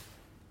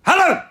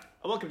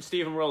Welcome to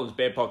Stephen Rowland's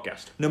Beer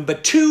Podcast. Number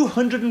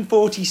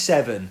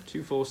 247.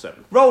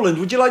 247. Roland,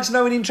 would you like to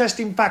know an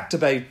interesting fact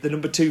about the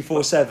number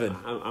 247?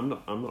 I'm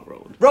not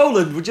Roland.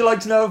 Roland, would you like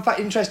to know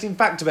an interesting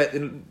fact about the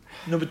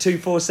number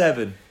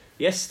 247?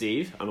 Yes,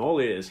 Steve, I'm all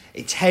ears.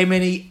 It's how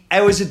many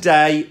hours a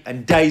day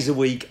and days a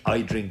week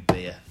I drink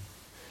beer.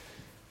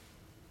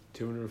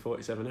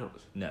 247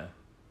 hours? No,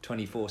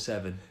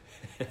 24/7.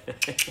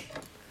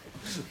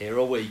 Here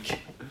a week.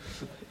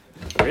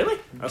 Really?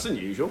 That's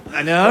unusual.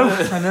 I know.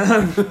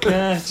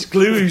 Yeah, it's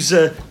Glue's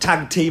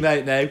tag team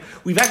out now.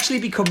 We've actually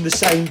become the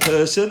same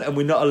person and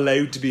we're not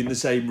allowed to be in the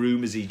same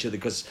room as each other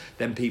because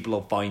then people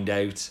will find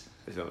out.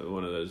 It's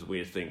one of those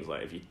weird things,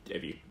 like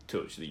if you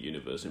touch, the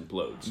universe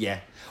implodes.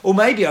 Yeah. Or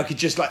maybe I could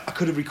just, I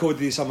could have recorded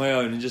this on my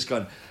own and just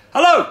gone,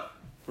 hello!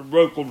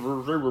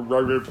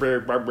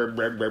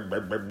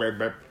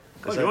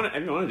 Well, if you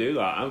want to do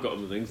that, I've got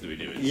other things to be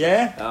doing. So,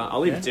 Yeah?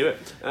 I'll leave it to it.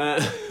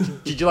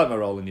 Did you like my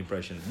Roland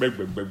impression? I think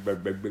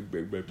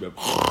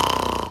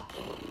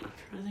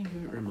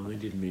who it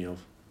reminded me of.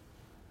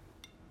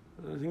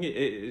 I think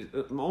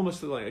it's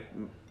almost like...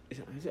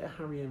 Is it a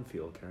Harry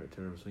Enfield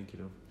character I was thinking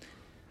of?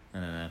 I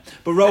don't know.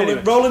 But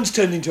Roland's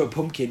turned into a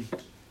pumpkin.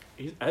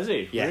 Has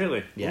he? Yeah.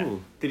 Really? Yeah.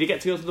 Ooh. Did he get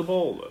to go to the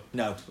ball, though?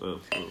 No.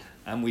 Oh.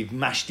 And we've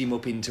mashed him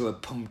up into a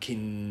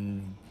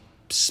pumpkin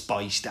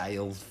spiced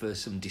ale for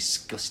some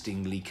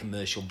disgustingly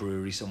commercial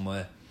brewery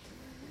somewhere.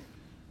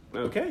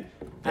 Okay.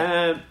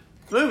 Yeah.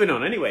 Moving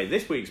on, anyway,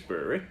 this week's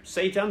brewery,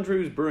 St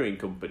Andrews Brewing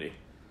Company.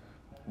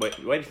 Where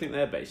do you think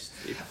they're based?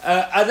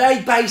 Are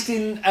they based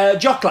in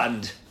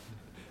Jockland?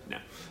 No.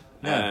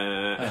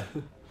 No.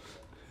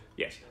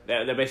 Yes,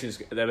 they're based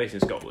in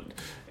Scotland.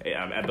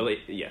 I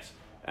believe. Yes,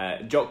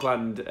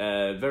 Jockland.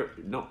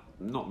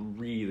 Not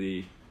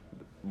really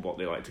what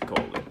they like to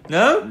call it.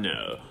 No.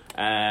 No.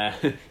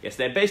 Yes,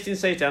 they're based in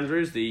St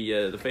Andrews,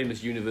 the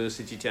famous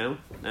university town.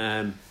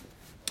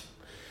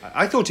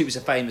 I thought it was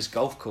a famous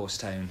golf course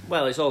town.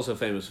 Well, it's also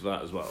famous for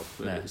that as well.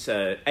 No. It's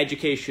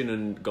education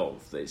and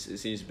golf. It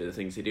seems to be the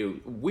things they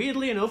do.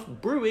 Weirdly enough,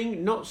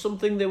 brewing, not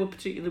something they were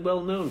particularly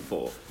well known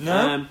for.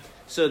 No?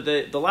 So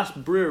the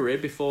last brewery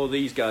before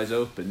these guys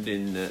opened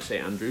in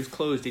St Andrews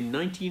closed in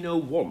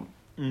 1901.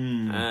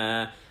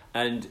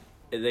 And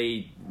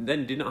they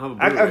then did not have a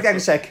brewery. Okay, a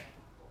sec.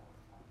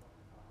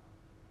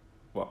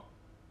 What?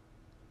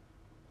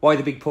 Why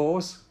the big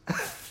pause?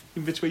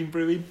 In between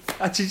brewing?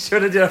 I just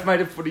should have I've made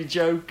a funny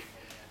joke.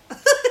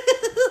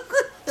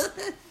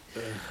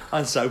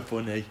 I'm so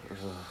funny.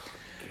 Oh,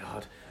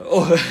 God.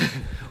 Or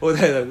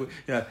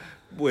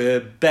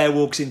where Bear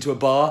walks into a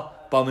bar,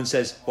 barman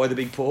says, "Why the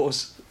big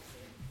pause?"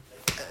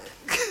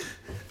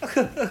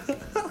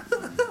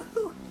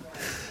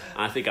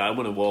 I think I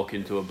want to walk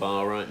into a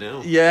bar right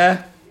now.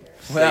 Yeah.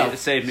 Well,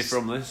 save me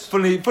from this.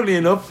 Funny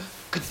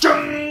enough.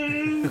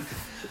 Ka-chung!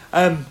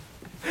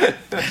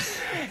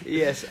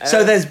 Yes.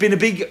 So there's been a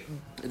big...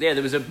 Yeah,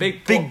 there was a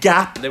big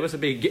gap. There was a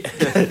big...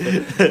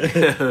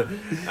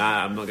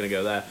 I'm not going to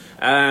go there.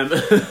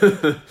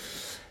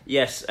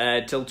 Yes,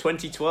 till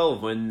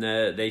 2012 when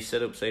they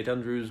set up St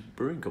Andrews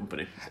Brewing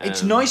Company.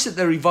 It's nice that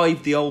they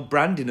revived the old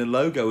branding and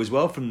logo as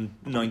well from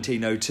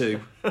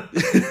 1902.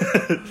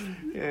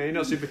 Yeah, you're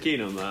not super keen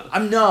on that.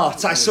 I'm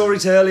not. I saw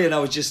it earlier and I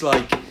was just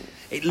like,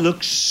 it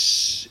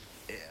looks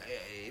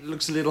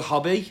a little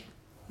hobby,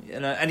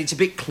 and it's a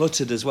bit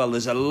cluttered as well.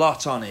 There's a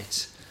lot on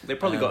it. They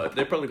probably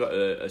got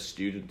a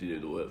student to do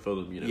the work for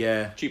them.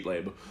 Yeah, cheap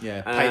labour.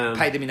 Yeah,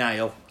 pay them in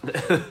ale.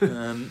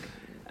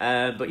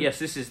 But yes,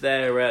 this is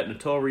their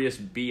notorious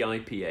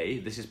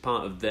BIPA. This is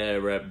part of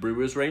their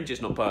brewers range. It's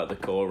not part of the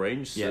core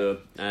range. So,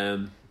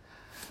 I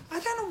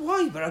don't know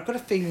why, but I've got a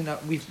feeling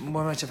that we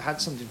might have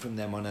had something from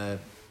them on a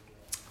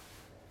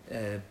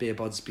beer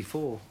bods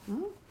before.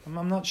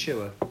 I'm not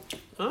sure.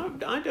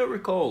 I don't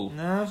recall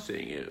No.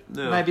 seeing it.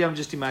 No. Maybe I'm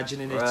just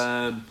imagining it.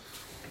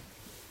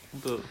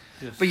 But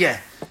yes. But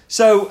yeah,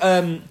 so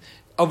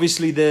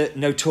obviously the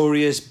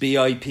notorious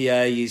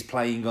BIPA is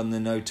playing on the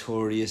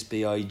notorious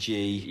BIG.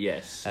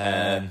 Yes.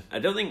 I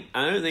don't think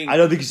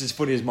it's as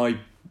funny as my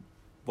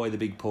 "Why the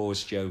big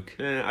pause" joke.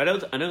 I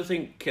don't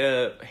think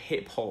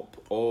hip hop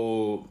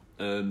or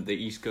the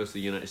East Coast of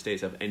the United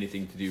States have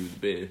anything to do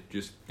with beer.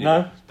 Just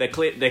no, they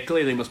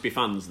clearly must be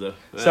fans though.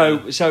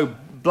 So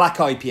black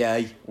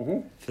IPA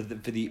for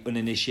the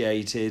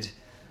uninitiated.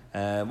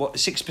 What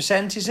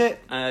 6% is it?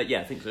 Yeah,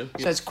 I think so.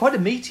 So it's quite a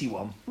meaty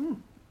one.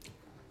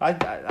 I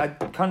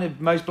kind of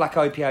most black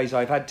IPAs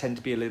I've had tend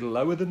to be a little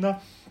lower than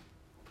that.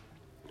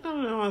 I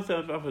don't know. I've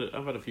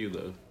had a few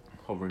that are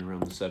hovering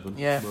around the 7.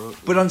 Yeah,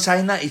 but on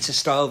saying that, it's a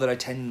style that I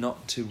tend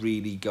not to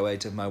really go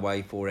out of my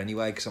way for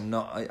anyway, because I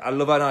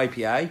love an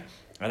IPA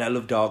and I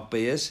love dark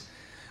beers.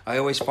 I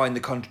always find the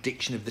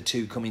contradiction of the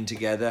two coming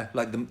together,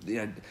 like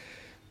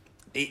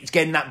it's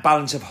getting that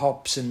balance of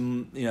hops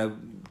and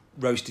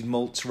roasted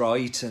malts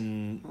right,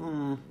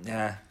 and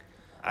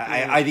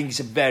I think it's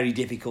a very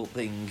difficult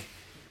thing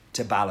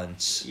to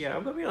balance. Yeah,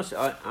 I'm gonna be honest.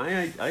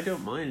 I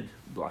don't mind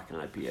black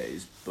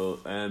IPAs,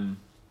 but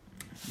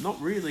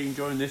not really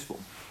enjoying this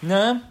one.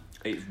 No,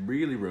 it's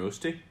really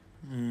roasty.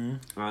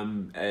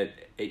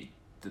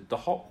 the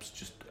hops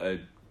just are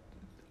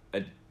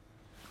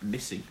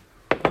missing.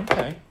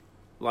 Okay.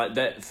 Like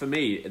that for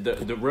me,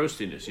 the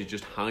roastiness is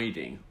just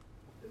hiding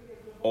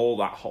all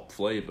that hop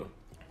flavour.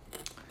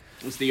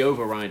 It's the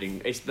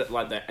overriding. It's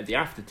the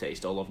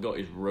aftertaste. All I've got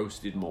is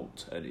roasted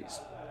malt, and it's.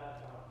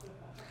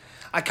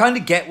 I kind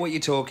of get what you're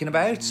talking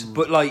about,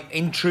 but like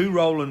in true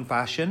Roland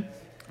fashion,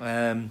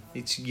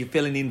 you're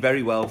filling in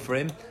very well for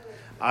him.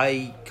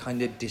 I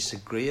kind of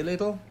disagree a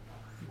little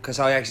because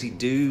I actually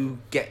do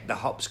get the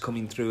hops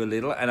coming through a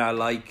little, and I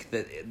like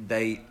that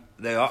they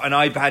are. And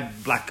I've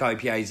had black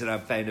IPAs that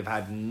I've found have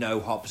had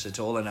no hops at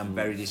all, and I'm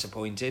very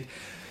disappointed.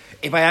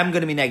 If I am going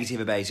to be negative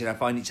about it, I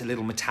find it's a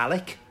little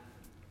metallic.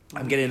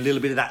 I'm getting a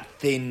little bit of that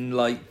thin,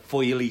 like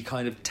foily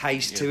kind of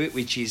taste to it,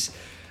 which is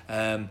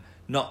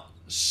not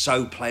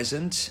so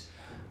pleasant.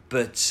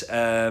 But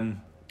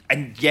and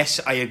yes,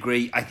 I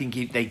agree. I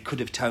think they could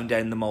have toned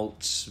down the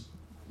malts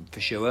for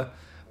sure.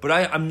 But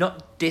I'm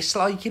not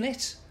disliking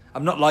it.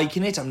 I'm not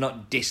liking it. I'm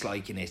not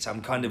disliking it.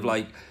 I'm kind of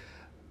like,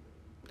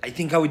 I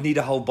think I would need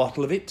a whole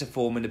bottle of it to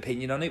form an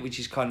opinion on it, which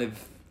is kind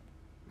of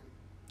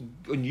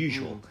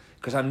unusual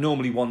because I'm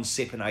normally one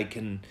sip and I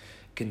can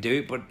do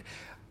it. But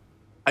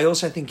I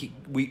also think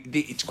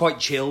it's quite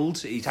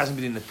chilled. It hasn't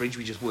been in the fridge.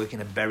 We just work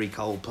in a very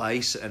cold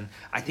place, and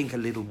I think a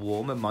little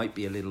warmer might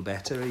be a little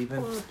better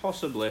even. Well,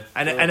 possibly.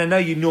 And I know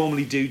you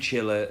normally do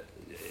chill an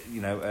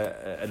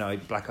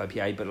black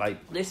IPA, but like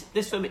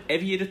this for me,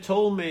 if you'd have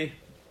told me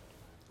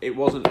it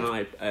wasn't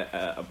an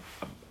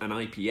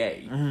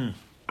IPA,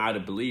 I'd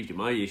have believed you.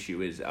 My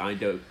issue is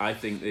I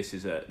think this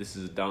is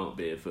a dark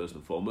beer first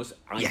and foremost.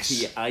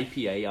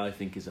 IPA I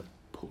think is a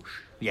push.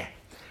 Yeah.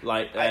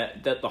 Like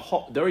that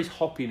there is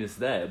hoppiness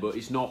there, but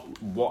it's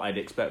not what I'd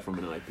expect from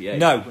an IPA.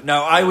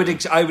 No, I would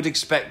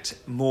expect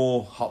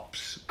more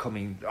hops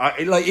coming.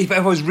 If I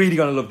was really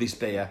going to love this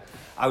beer,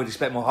 I would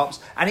expect more hops.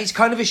 And it's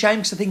kind of a shame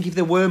because I think if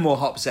there were more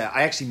hops there,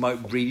 I actually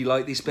might really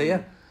like this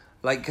beer.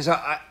 Like, because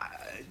I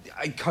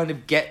kind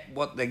of get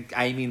what they're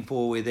aiming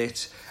for with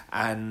it,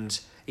 and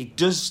it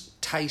does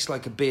taste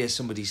like a beer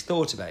somebody's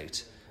thought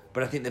about.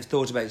 But I think they've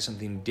thought about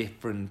something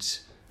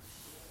different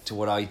to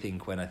what I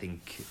think when I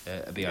think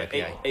a beer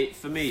IPA.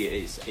 For me,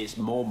 it's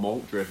more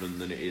malt driven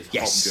than it is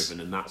hop driven,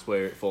 and that's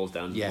where it falls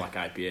down to black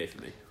IPA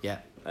for me. Yeah.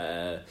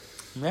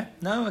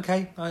 No.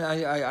 Okay.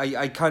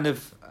 I kind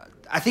of.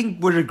 I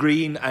think we're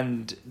agreeing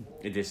and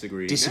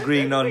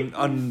disagreeing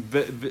on,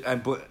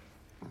 but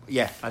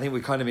yeah, I think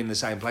we're kind of in the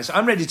same place.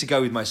 I'm ready to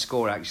go with my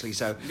score actually.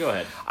 So go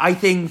ahead. I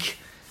think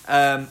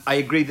I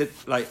agree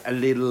that like a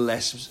little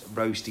less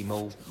roasty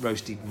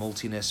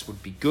maltiness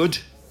would be good.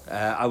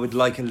 I would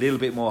like a little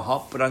bit more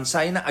hop, but I'm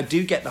saying that I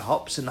do get the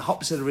hops, and the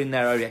hops that are in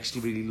there, I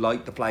actually really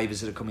like the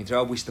flavours that are coming through.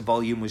 I wish the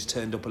volume was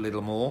turned up a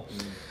little more.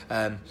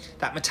 That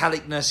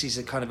metallicness is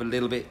a kind of a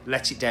little bit,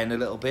 lets it down a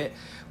little bit,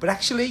 but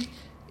actually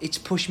it's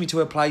pushed me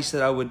to a place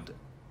that I would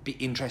be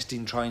interested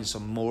in trying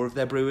some more of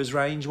their Brewers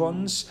range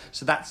ones.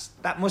 So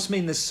that must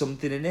mean there's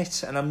something in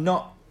it, and I'm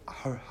not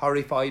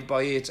horrified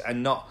by it,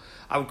 and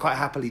I would quite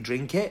happily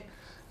drink it.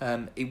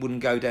 It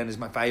wouldn't go down as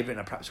my favourite, and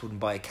I perhaps wouldn't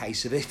buy a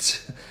case of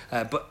it.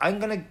 But I'm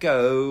going to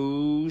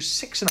go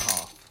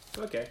 6.5.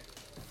 Okay.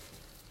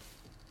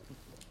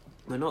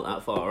 We're not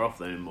that far off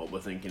then in what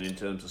we're thinking in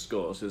terms of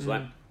scores. It's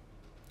like,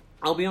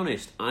 I'll be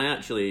honest, I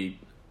actually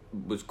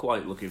was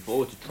quite looking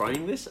forward to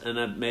trying this, and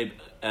I maybe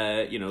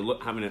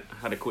having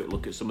had a quick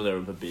look at some of their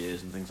other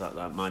beers and things like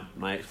that.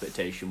 My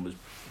expectation was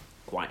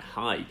quite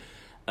high.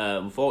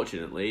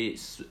 Unfortunately,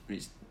 it's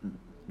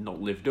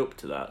not lived up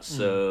to that.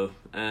 So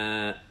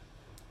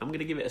I'm going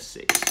to give it a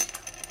 6.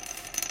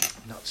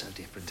 Not so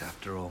different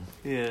after all.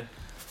 Yeah.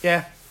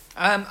 Yeah.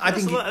 I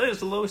think it's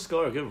the lowest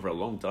score I've given for a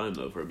long time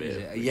though for a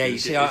beer. Yeah, you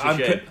see,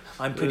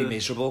 I'm pretty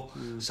miserable,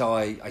 so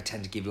I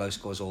tend to give low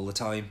scores all the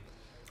time.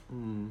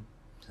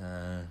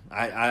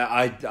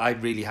 I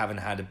really haven't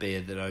had a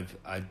beer that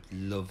I've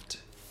loved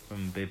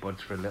from Beer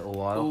Buds for a little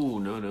while. Oh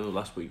no,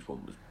 last week's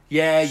one was.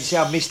 Yeah, you see,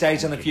 I've missed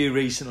out on a few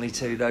recently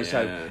too, though. Yeah.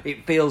 So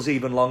it feels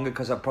even longer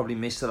because I've probably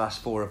missed the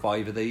last 4 or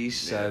 5 of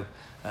these. Yeah. So,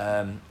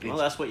 well,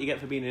 that's what you get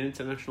for being an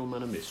international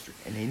man of mystery.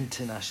 An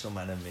international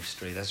man of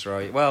mystery. That's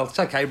right. Well, it's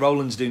okay.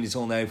 Roland's doing it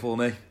all now for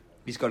me.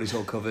 He's got it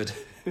all covered.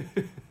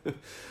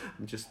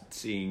 I'm just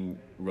seeing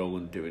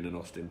Roland doing an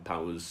Austin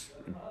Powers.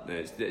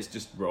 It's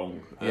just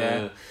wrong.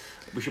 Yeah.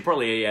 We should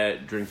probably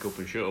drink up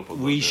and shut up.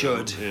 On we that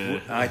should.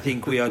 Yeah. I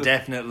think we are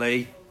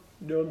definitely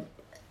done.